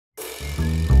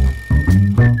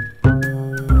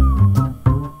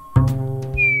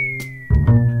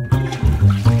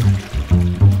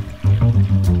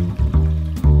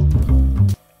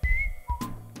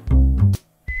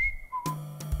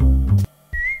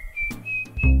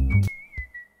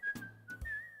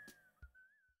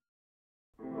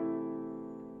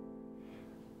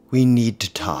We need to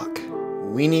talk.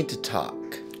 We need to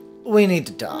talk. We need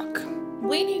to talk.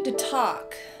 We need to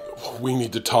talk. We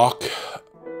need to talk.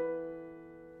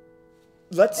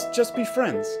 Let's just be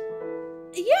friends.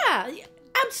 Yeah, you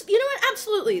know what?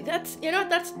 Absolutely. That's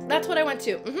what I went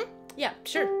to. Yeah,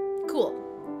 sure. Cool.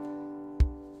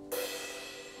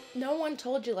 No one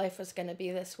told you life was gonna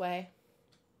be this way.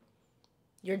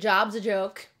 Your job's a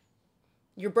joke.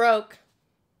 You're broke.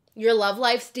 Your love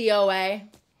life's DOA.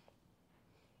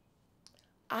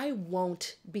 I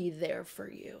won't be there for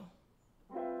you.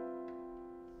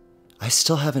 I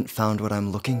still haven't found what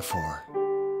I'm looking for.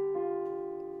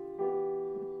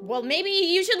 Well, maybe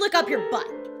you should look up your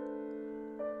butt.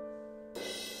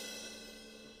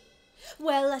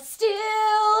 Well, I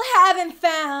still haven't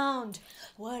found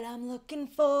what I'm looking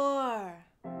for.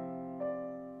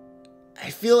 I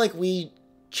feel like we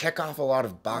check off a lot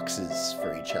of boxes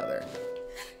for each other.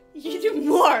 You do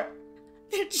more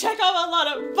than check off a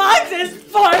lot of boxes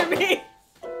for me.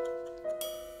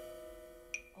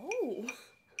 Oh,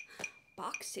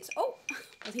 boxes. Oh,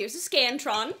 well, here's a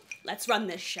Scantron. Let's run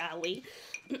this, shall we?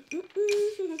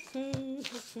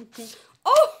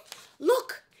 Oh,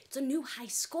 look, it's a new high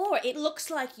score. It looks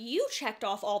like you checked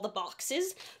off all the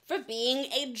boxes for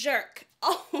being a jerk.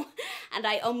 Oh, and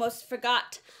I almost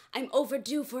forgot. I'm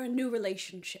overdue for a new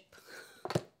relationship.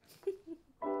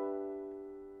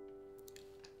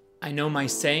 I know my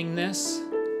saying this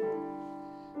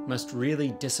must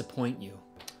really disappoint you.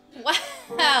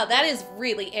 Wow, that is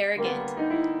really arrogant.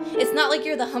 It's not like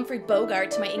you're the Humphrey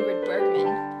Bogart to my Ingrid Bergman.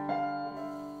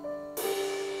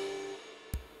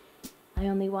 I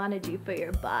only wanted you for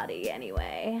your body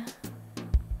anyway.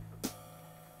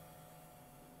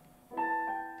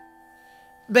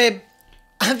 Babe,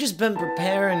 I've just been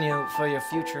preparing you for your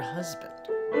future husband.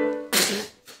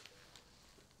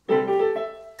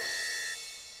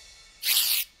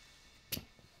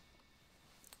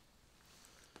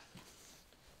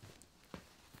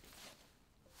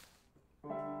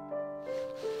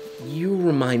 You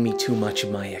remind me too much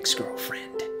of my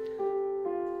ex-girlfriend.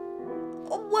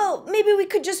 Well, maybe we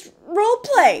could just role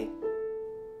play.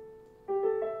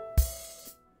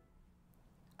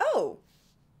 Oh.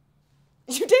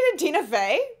 You dated Tina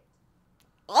Fey?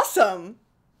 Awesome.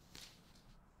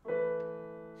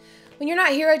 When you're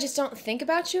not here, I just don't think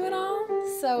about you at all.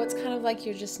 So it's kind of like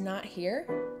you're just not here.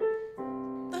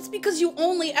 That's because you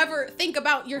only ever think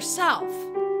about yourself.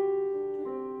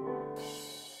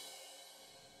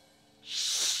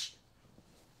 Shh.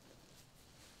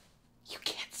 You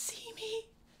can't see me.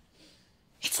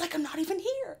 It's like I'm not even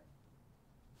here.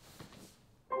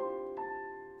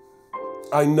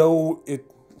 I know it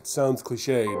sounds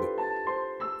cliched,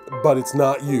 but it's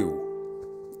not you.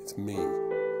 It's me.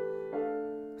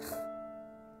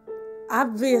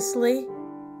 Obviously.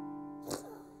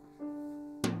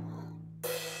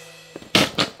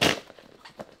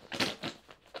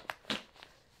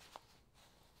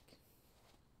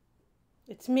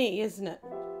 It's me, isn't it?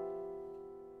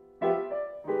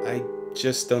 I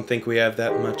just don't think we have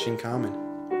that much in common.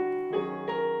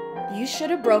 You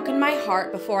should have broken my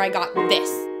heart before I got this.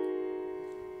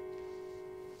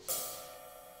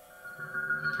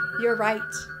 You're right.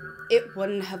 It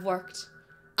wouldn't have worked.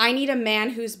 I need a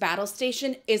man whose battle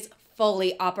station is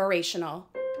fully operational.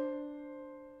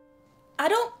 I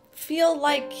don't feel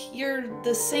like you're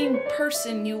the same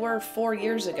person you were 4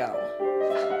 years ago.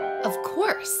 Of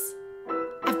course.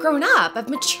 I've grown up. I've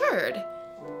matured.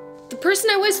 The person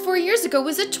I was 4 years ago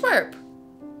was a twerp.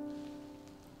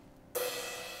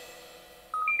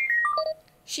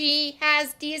 She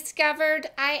has discovered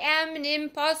I am an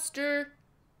imposter.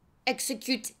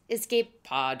 Execute escape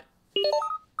pod.